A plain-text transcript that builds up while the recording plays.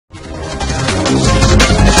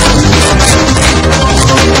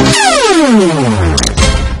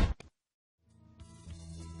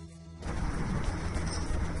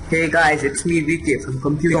Hey guys, it's me VK from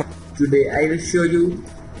Computer. Today I will show you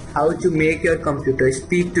how to make your computer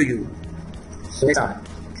speak to you. So let's start.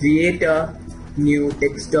 Create a new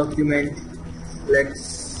text document.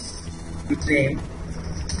 Let's name.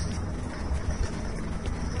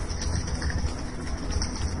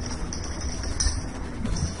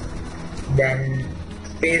 Then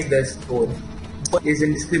paste this code. It is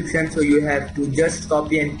in description, so you have to just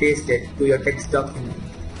copy and paste it to your text document.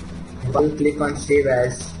 I'll click on save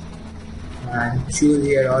as and choose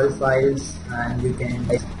here all files, and you can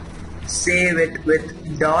save it with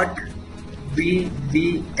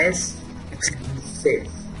 .vvs save,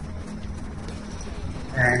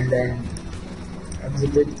 and then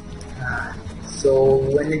exit it. So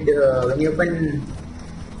when you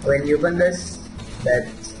open this,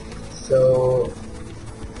 so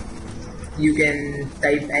you can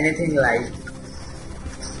type anything like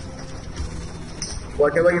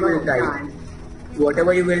whatever you will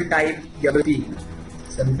type, you will speak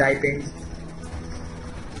some typing.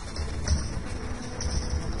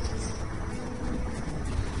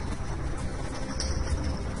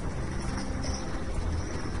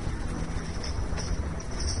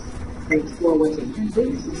 Thanks for watching and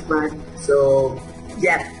please subscribe. So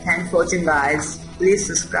yeah, thanks for watching guys. Please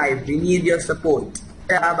subscribe. We need your support.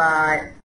 Bye bye.